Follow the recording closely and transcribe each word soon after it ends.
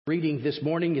Reading this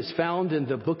morning is found in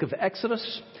the book of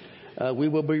Exodus. We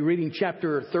will be reading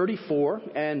chapter 34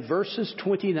 and verses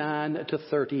 29 to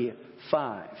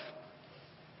 35.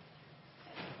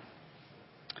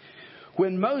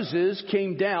 When Moses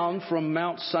came down from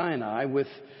Mount Sinai with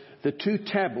the 2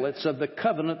 tablets of the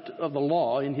covenant of the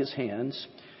law in his hands,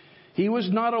 he was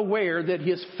not aware that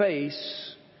his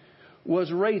face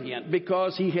was radiant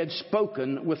because he had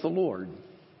spoken with the Lord.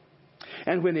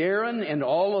 And when Aaron and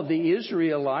all of the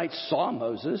Israelites saw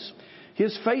Moses,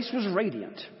 his face was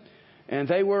radiant, and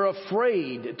they were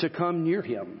afraid to come near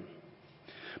him.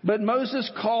 But Moses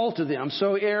called to them,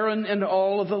 so Aaron and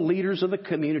all of the leaders of the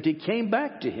community came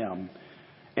back to him,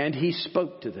 and he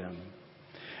spoke to them.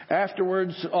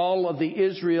 Afterwards, all of the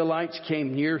Israelites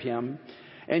came near him,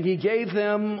 and he gave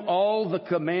them all the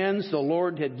commands the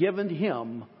Lord had given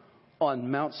him on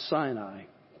Mount Sinai.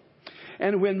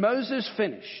 And when Moses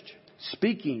finished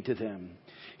speaking to them,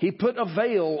 he put a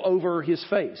veil over his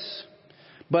face.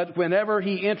 But whenever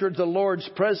he entered the Lord's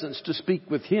presence to speak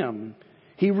with him,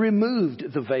 he removed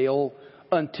the veil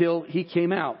until he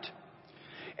came out.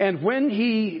 And when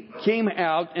he came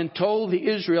out and told the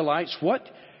Israelites what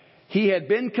he had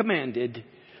been commanded,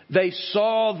 they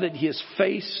saw that his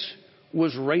face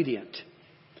was radiant.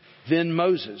 Then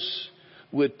Moses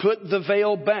would put the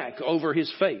veil back over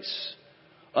his face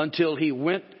until he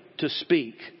went to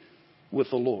speak with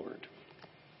the Lord.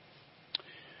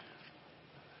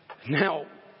 Now,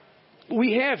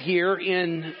 we have here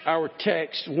in our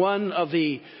text one of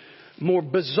the more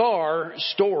bizarre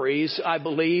stories, I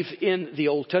believe, in the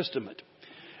Old Testament.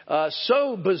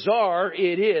 So bizarre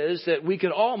it is that we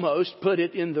could almost put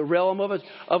it in the realm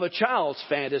of a child's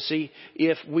fantasy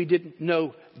if we didn't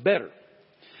know better.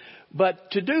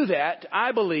 But to do that,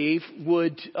 I believe,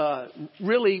 would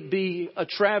really be a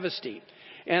travesty.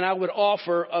 And I would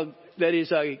offer that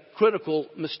is a critical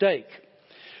mistake.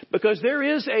 Because there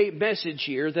is a message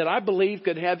here that I believe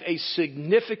could have a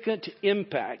significant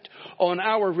impact on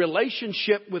our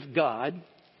relationship with God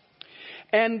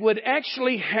and would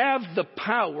actually have the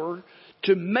power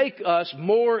to make us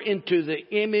more into the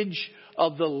image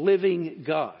of the living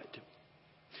God.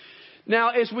 Now,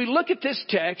 as we look at this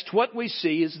text, what we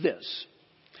see is this: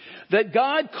 that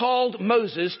God called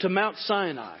Moses to Mount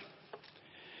Sinai.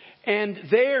 And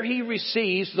there he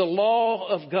receives the law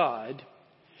of God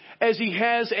as he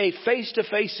has a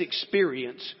face-to-face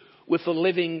experience with the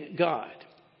living God.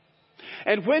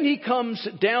 And when he comes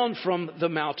down from the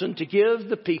mountain to give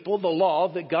the people the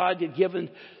law that God had given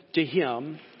to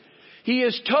him, he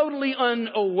is totally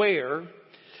unaware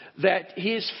that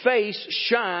his face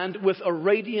shined with a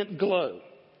radiant glow.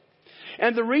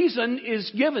 And the reason is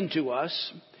given to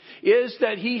us is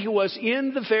that he was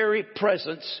in the very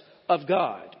presence of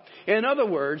God. In other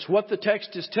words, what the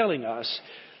text is telling us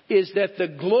is that the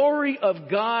glory of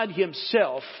God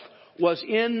himself was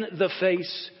in the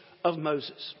face of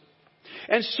Moses.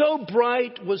 And so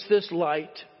bright was this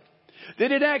light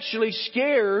that it actually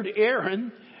scared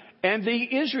Aaron and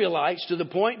the Israelites to the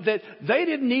point that they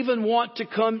didn't even want to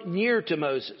come near to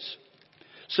Moses.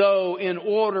 So in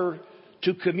order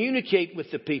to communicate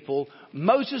with the people,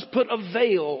 Moses put a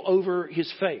veil over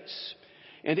his face.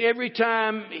 And every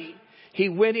time he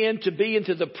went in to be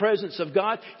into the presence of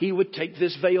God, he would take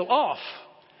this veil off.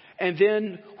 And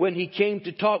then when he came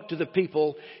to talk to the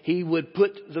people, he would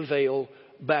put the veil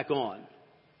back on.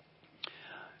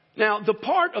 Now, the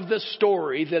part of this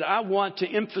story that I want to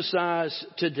emphasize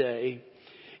today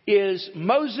is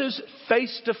Moses'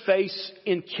 face-to-face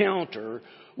encounter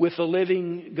with the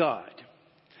living God.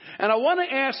 And I want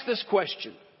to ask this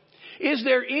question: is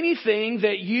there anything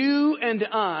that you and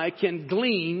I can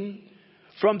glean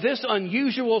from this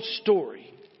unusual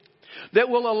story that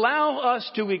will allow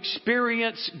us to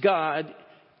experience God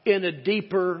in a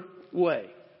deeper way?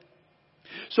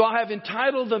 So I have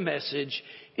entitled the message,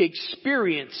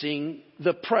 Experiencing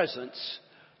the Presence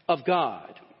of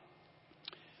God.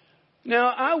 Now,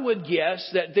 I would guess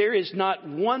that there is not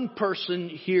one person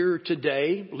here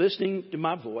today listening to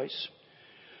my voice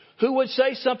who would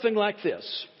say something like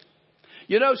this: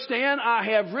 you know, Stan, I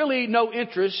have really no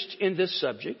interest in this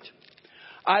subject.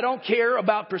 I don't care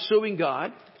about pursuing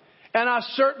God, and I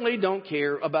certainly don't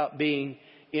care about being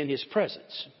in his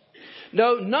presence.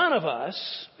 No, none of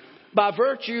us, by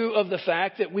virtue of the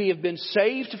fact that we have been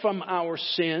saved from our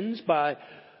sins by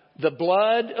the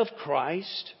blood of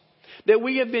Christ, that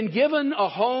we have been given a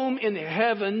home in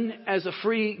heaven as a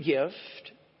free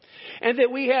gift, and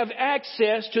that we have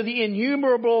access to the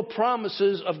innumerable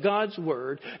promises of God's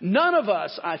Word, none of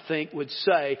us, I think, would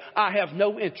say, I have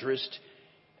no interest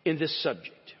in this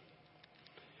subject.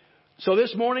 So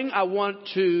this morning I want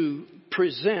to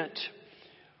present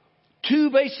two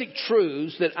basic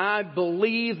truths that I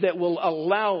believe that will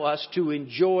allow us to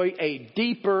enjoy a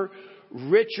deeper,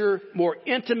 richer, more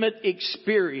intimate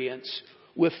experience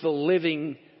with the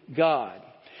living God.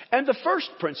 And the first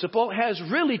principle has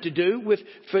really to do with,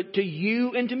 to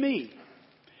you and to me.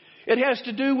 It has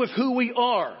to do with who we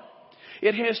are.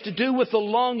 It has to do with the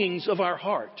longings of our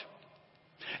heart.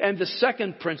 And the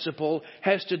second principle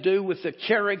has to do with the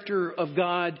character of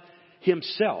God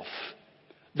Himself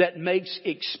that makes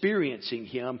experiencing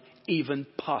Him even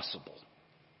possible.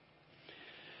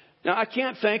 Now, I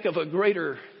can't think of a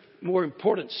greater, more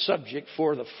important subject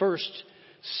for the first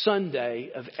Sunday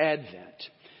of Advent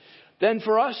than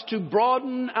for us to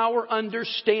broaden our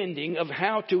understanding of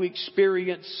how to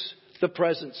experience the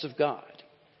presence of God.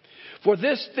 For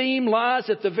this theme lies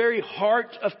at the very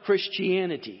heart of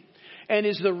Christianity and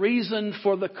is the reason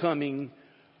for the coming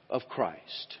of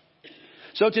Christ.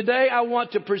 So today I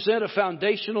want to present a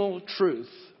foundational truth.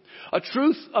 A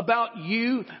truth about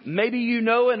you. Maybe you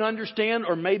know and understand,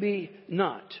 or maybe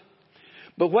not.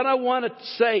 But what I want to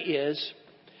say is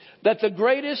that the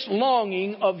greatest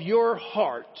longing of your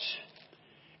heart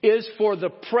is for the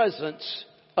presence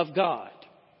of God.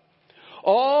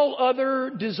 All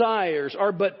other desires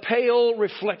are but pale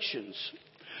reflections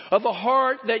of a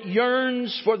heart that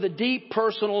yearns for the deep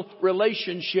personal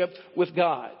relationship with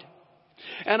God.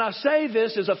 And I say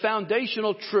this as a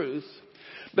foundational truth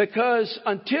because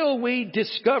until we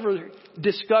discover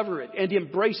it and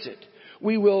embrace it,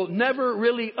 we will never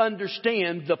really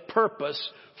understand the purpose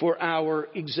for our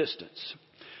existence.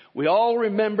 We all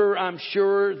remember, I'm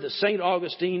sure, the St.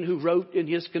 Augustine who wrote in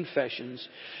his Confessions,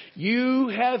 "You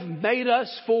have made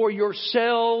us for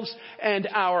yourselves, and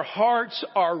our hearts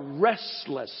are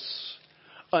restless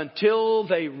until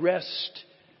they rest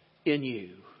in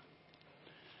you."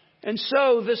 And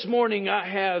so this morning I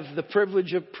have the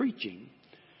privilege of preaching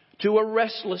to a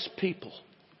restless people,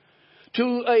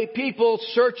 to a people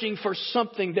searching for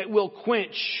something that will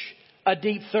quench a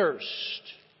deep thirst.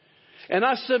 And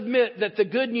I submit that the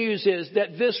good news is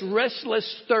that this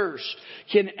restless thirst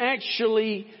can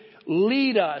actually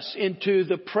lead us into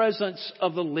the presence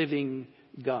of the living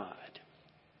God.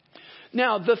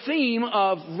 Now, the theme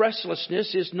of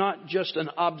restlessness is not just an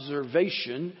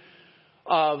observation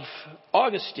of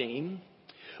Augustine,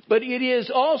 but it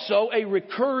is also a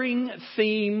recurring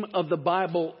theme of the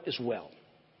Bible as well.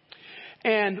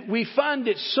 And we find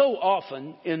it so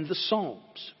often in the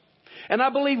Psalms. And I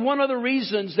believe one of the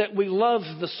reasons that we love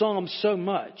the Psalms so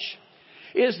much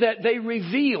is that they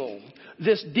reveal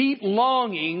this deep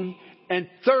longing and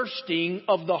thirsting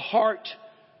of the heart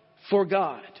for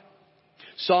God.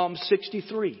 Psalm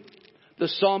 63, the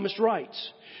psalmist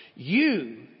writes,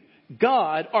 "You,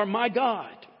 God, are my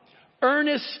God.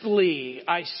 Earnestly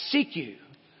I seek you.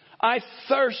 I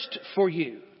thirst for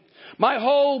you. My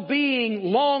whole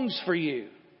being longs for you.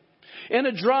 In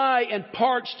a dry and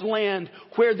parched land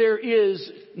where there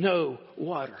is no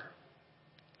water."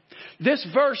 This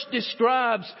verse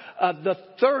describes the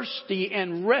thirsty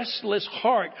and restless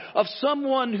heart of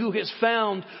someone who has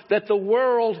found that the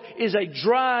world is a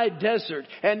dry desert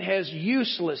and has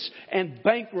useless and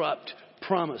bankrupt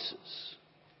promises.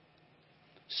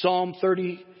 Psalm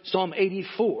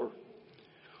 84.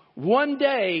 "One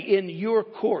day in your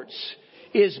courts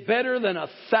is better than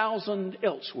 1,000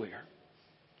 elsewhere."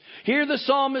 Here the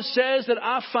psalmist says that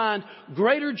I find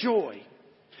greater joy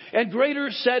and greater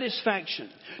satisfaction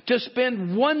to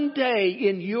spend one day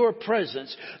in your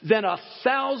presence than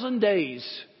 1,000 days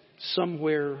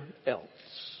somewhere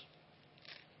else.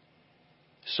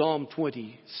 Psalm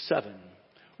 27.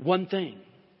 One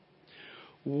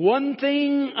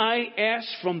thing I ask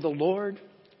from the Lord,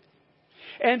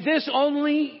 and this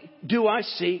only do I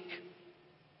seek,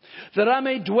 that I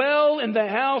may dwell in the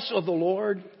house of the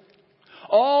Lord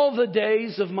all the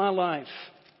days of my life,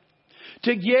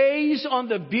 to gaze on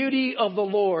the beauty of the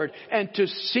Lord and to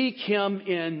seek Him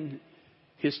in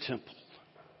His temple.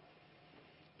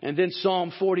 And then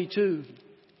Psalm 42.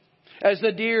 "As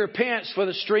the deer pants for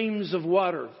the streams of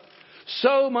water,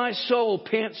 so my soul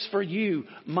pants for you,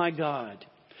 my God.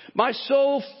 My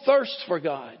soul thirsts for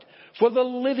God, for the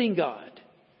living God.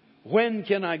 When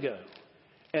can I go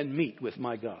and meet with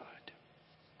my God?"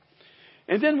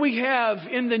 And then we have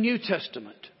in the New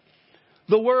Testament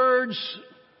the words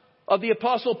of the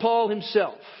Apostle Paul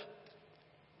himself,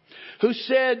 who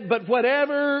said, "But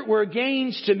whatever were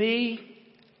gains to me,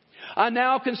 I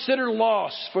now consider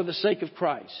loss for the sake of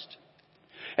Christ.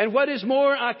 And what is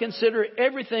more, I consider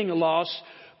everything a loss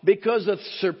because of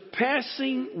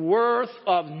surpassing worth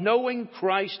of knowing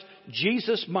Christ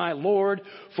Jesus my Lord,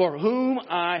 for whom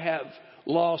I have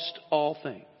lost all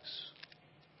things."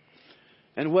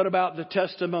 And what about the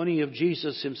testimony of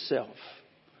Jesus himself?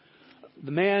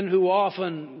 The man who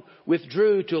often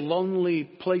withdrew to lonely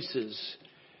places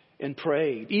and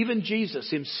prayed. Even Jesus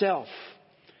himself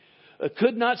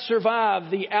could not survive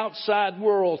the outside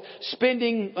world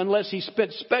unless he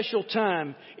spent special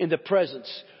time in the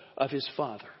presence of his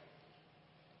Father.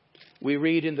 We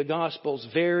read in the Gospels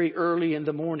very early in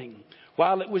the morning,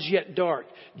 while it was yet dark,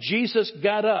 Jesus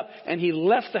got up and he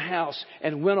left the house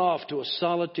and went off to a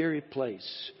solitary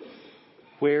place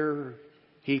where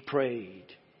he prayed.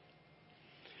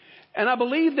 And I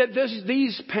believe that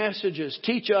these passages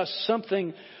teach us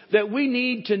something that we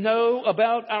need to know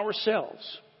about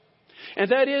ourselves. And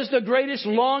that is, the greatest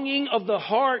longing of the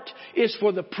heart is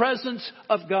for the presence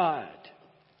of God.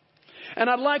 And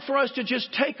I'd like for us to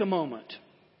just take a moment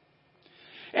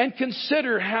and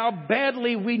consider how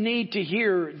badly we need to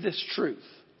hear this truth.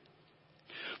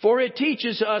 For it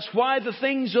teaches us why the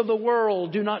things of the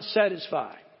world do not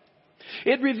satisfy.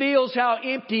 It reveals how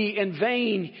empty and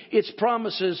vain its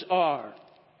promises are.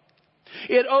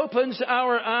 It opens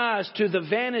our eyes to the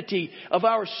vanity of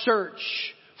our search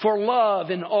for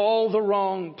love in all the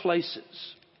wrong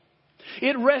places.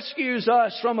 It rescues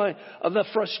us from the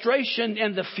frustration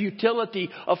and the futility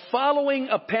of following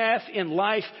a path in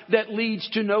life that leads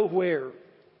to nowhere.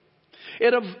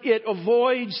 It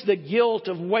avoids the guilt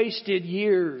of wasted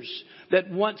years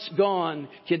that once gone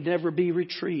can never be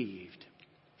retrieved.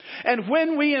 And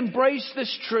when we embrace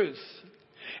this truth,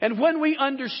 and when we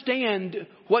understand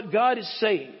what God is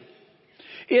saying,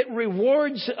 it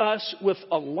rewards us with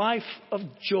a life of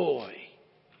joy,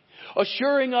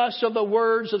 assuring us of the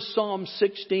words of Psalm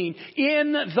 16,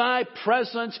 "In thy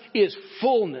presence is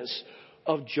fullness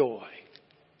of joy."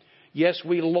 Yes,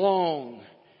 we long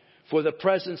for the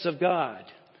presence of God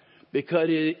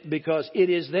because it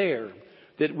is there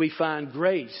that we find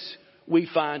grace, we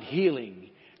find healing,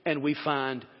 and we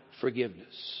find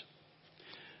forgiveness.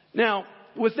 Now,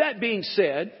 with that being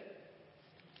said,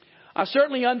 I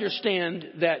certainly understand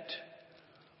that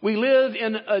we live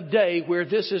in a day where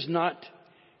this is not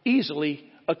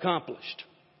easily accomplished.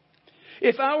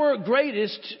 If our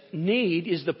greatest need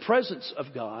is the presence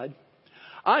of God,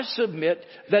 I submit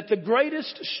that the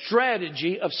greatest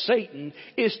strategy of Satan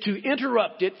is to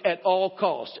interrupt it at all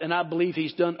costs. And I believe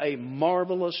he's done a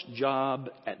marvelous job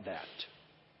at that.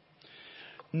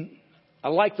 I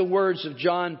like the words of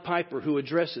John Piper, who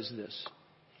addresses this.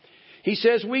 He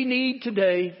says, "We need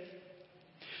today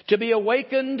to be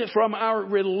awakened from our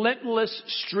relentless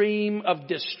stream of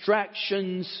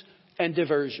distractions and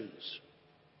diversions.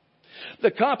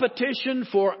 The competition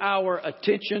for our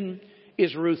attention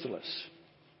is ruthless.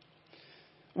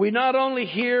 We not only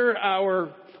hear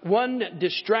our one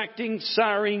distracting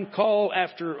siren call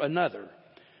after another,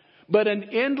 but an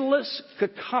endless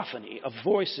cacophony of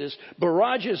voices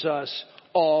barrages us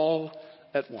all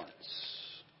at once."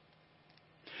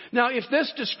 Now, if this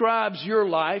describes your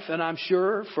life, and I'm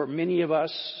sure for many of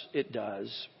us it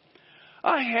does,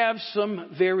 I have some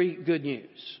very good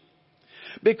news.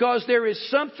 Because there is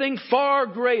something far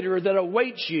greater that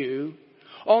awaits you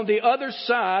on the other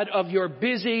side of your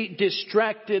busy,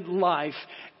 distracted life,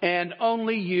 and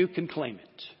only you can claim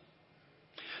it.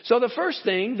 So the first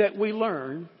thing that we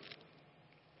learn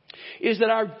is that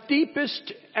our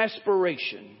deepest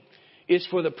aspiration is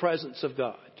for the presence of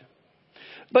God.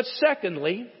 But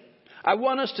secondly, I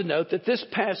want us to note that this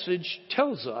passage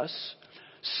tells us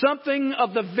something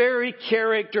of the very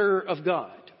character of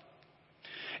God.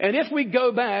 And if we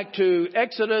go back to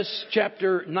Exodus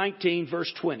chapter 19,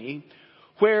 verse 20,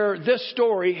 where this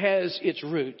story has its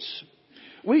roots,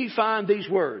 we find these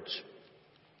words.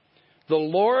 "The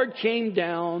Lord came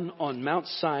down on Mount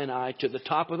Sinai to the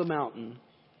top of the mountain,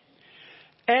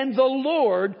 and the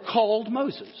Lord called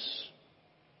Moses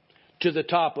to the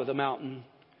top of the mountain,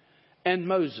 and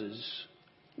Moses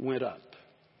went up."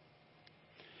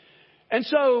 And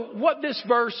so what this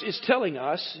verse is telling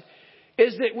us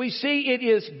is that we see it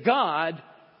is God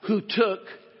who took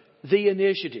the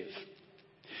initiative.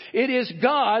 It is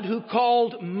God who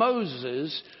called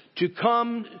Moses to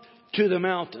come to the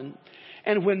mountain.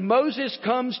 And when Moses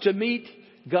comes to meet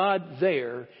God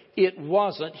there, it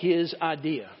wasn't his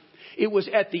idea. It was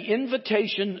at the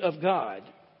invitation of God.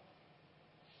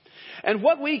 And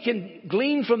what we can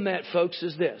glean from that, folks,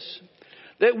 is this: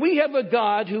 that we have a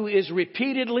God who is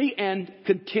repeatedly and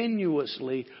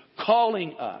continuously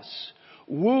calling us,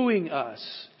 wooing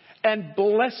us, and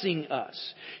blessing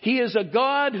us. He is a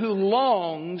God who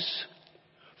longs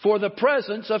for the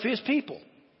presence of His people.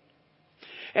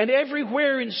 And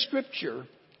everywhere in Scripture,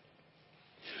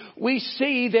 we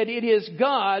see that it is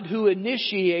God who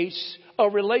initiates a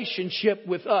relationship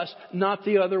with us, not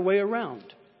the other way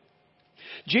around.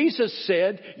 Jesus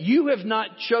said, "You have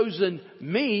not chosen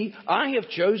me, I have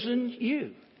chosen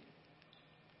you."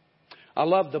 I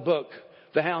love the book,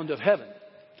 The Hound of Heaven.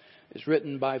 It's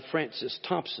written by Francis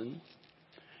Thompson.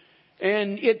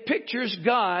 And it pictures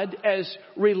God as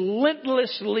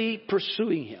relentlessly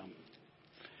pursuing him,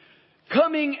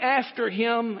 coming after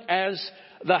him as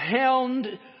the hound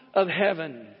of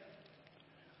heaven,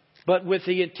 but with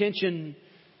the intention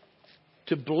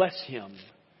to bless him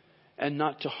and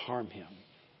not to harm him.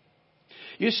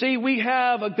 You see, we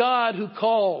have a God who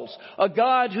calls, a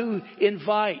God who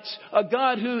invites, a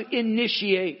God who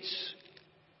initiates.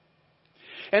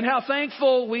 And how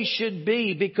thankful we should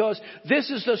be, because this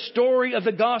is the story of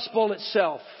the gospel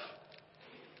itself.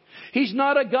 He's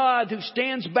not a God who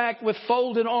stands back with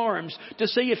folded arms to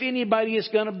see if anybody is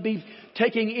going to be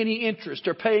taking any interest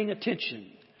or paying attention.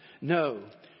 No,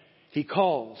 He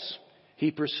calls,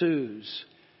 He pursues,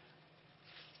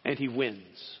 and He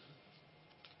wins.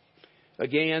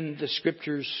 Again, the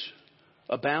Scriptures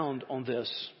abound on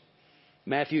this.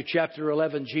 Matthew chapter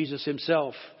 11, Jesus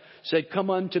Himself said, "Come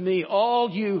unto me,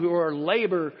 all you who are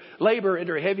labor and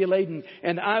are heavy laden,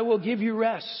 and I will give you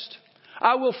rest.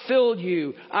 I will fill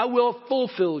you. I will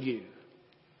fulfill you."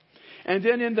 And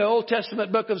then in the Old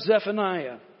Testament book of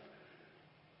Zephaniah,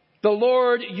 "The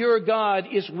Lord your God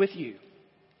is with you,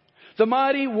 the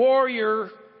mighty warrior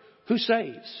who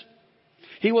saves.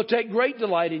 He will take great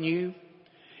delight in you.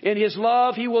 In His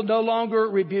love He will no longer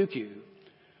rebuke you,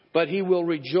 but He will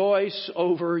rejoice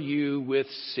over you with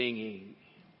singing."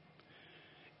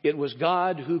 It was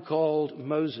God who called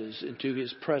Moses into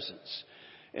His presence.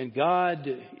 And God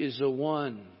is the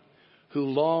one who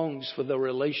longs for the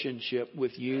relationship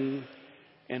with you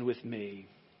and with me.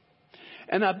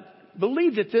 And I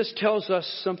believe that this tells us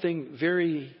something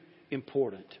very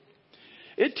important.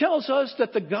 It tells us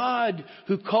that the God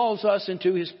who calls us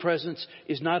into His presence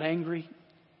is not angry,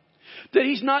 that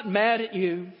He's not mad at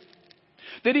you,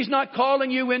 that He's not calling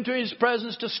you into His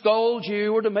presence to scold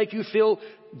you or to make you feel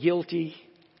guilty.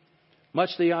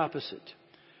 Much the opposite.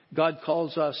 God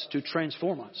calls us to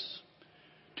transform us,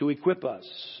 to equip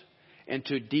us, and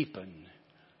to deepen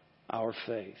our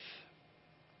faith.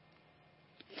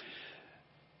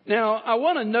 Now, I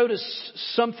want to notice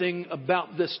something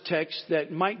about this text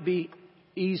that might be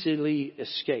easily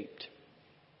escaped.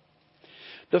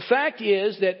 The fact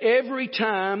is that every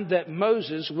time that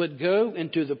Moses would go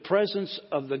into the presence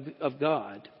of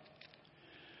God,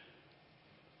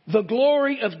 the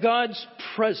glory of God's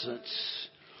presence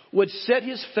would set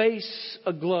his face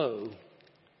aglow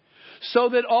so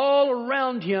that all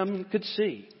around him could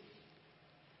see.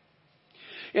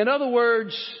 In other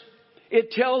words,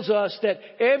 it tells us that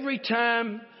every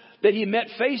time that he met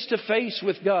face to face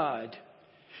with God,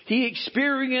 he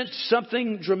experienced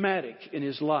something dramatic in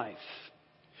his life.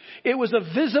 It was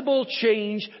a visible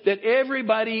change that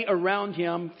everybody around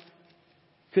him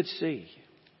could see.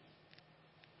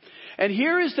 And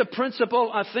here is the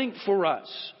principle, I think, for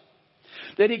us,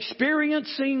 that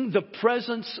experiencing the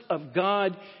presence of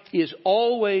God is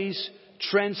always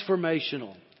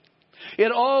transformational.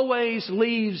 It always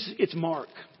leaves its mark.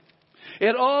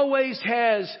 It always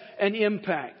has an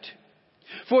impact.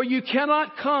 For you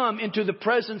cannot come into the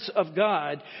presence of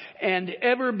God and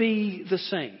ever be the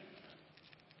same.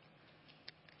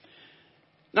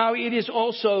 Now, it is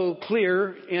also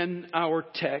clear in our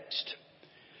text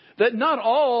that not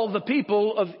all the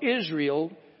people of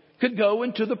Israel could go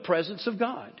into the presence of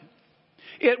God.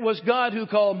 It was God who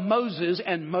called Moses,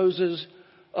 and Moses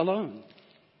alone.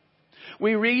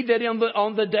 We read that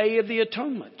on the Day of the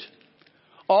Atonement,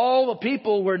 all the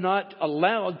people were not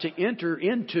allowed to enter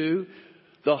into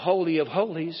the Holy of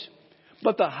Holies,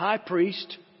 but the high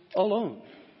priest alone.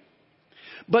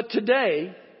 But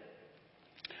today,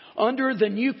 under the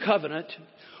new covenant,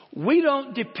 we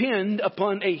don't depend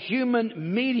upon a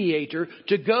human mediator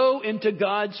to go into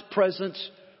God's presence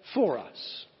for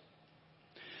us.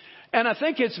 And I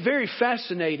think it's very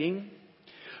fascinating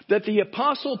that the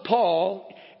Apostle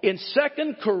Paul in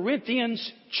 2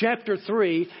 Corinthians chapter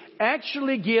 3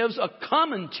 actually gives a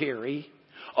commentary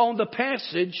on the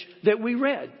passage that we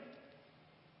read,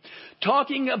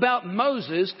 talking about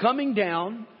Moses coming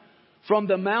down from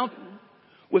the mountain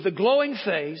with a glowing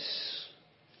face.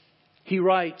 He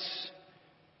writes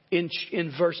in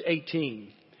verse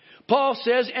 18, Paul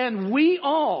says, "And we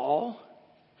all,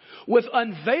 with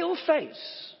unveiled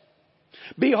face,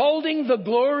 beholding the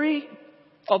glory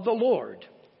of the Lord,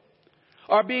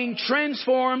 are being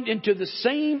transformed into the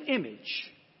same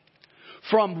image,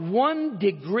 from one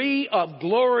degree of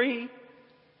glory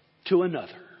to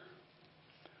another."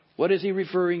 What is he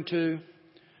referring to?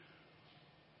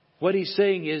 What he's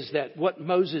saying is that what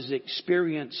Moses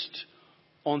experienced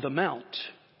on the Mount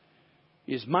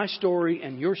is my story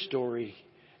and your story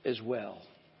as well.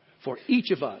 For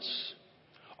each of us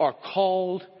are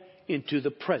called into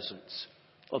the presence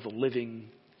of the living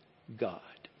God.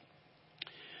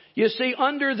 You see,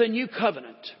 under the new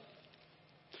covenant,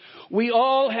 we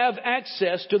all have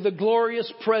access to the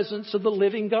glorious presence of the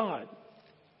living God.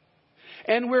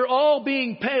 And we're all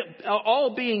being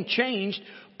changed.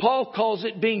 Paul calls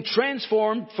it being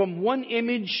transformed from one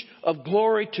image of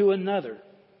glory to another.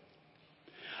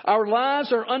 Our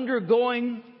lives are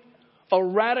undergoing a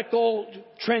radical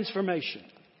transformation.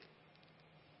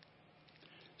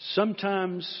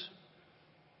 Sometimes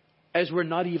as we're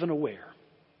not even aware.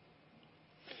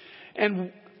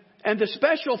 And the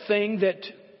special thing that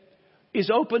is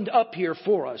opened up here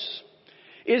for us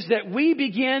is that we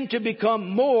begin to become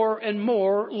more and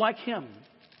more like Him.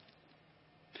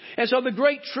 And so the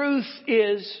great truth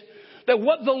is that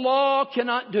what the law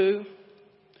cannot do,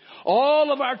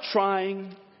 all of our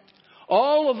trying,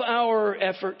 all of our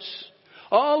efforts,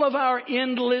 all of our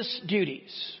endless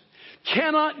duties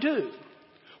cannot do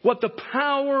what the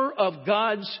power of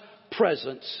God's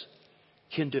presence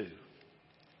can do.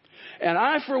 And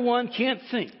I, for one, can't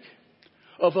think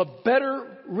of a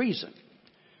better reason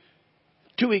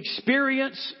to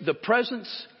experience the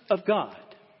presence of God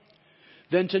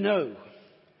than to know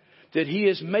that He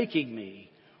is making me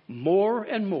more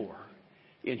and more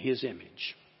in His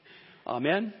image.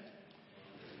 Amen?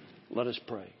 Let us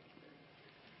pray.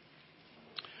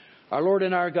 Our Lord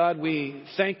and our God, we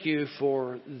thank You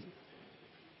for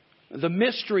the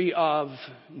mystery of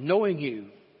knowing You.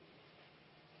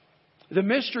 The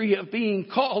mystery of being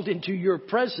called into Your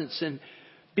presence and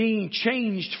being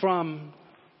changed from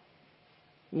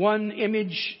one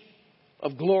image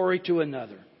of glory to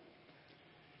another.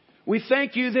 We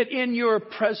thank You that in Your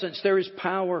presence there is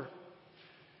power.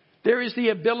 There is the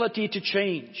ability to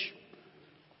change.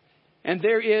 And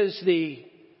there is the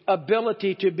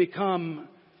ability to become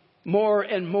more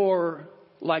and more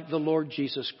like the Lord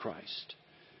Jesus Christ.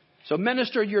 So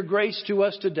minister Your grace to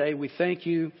us today. We thank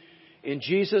You in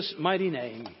Jesus' mighty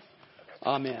name.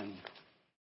 Amen.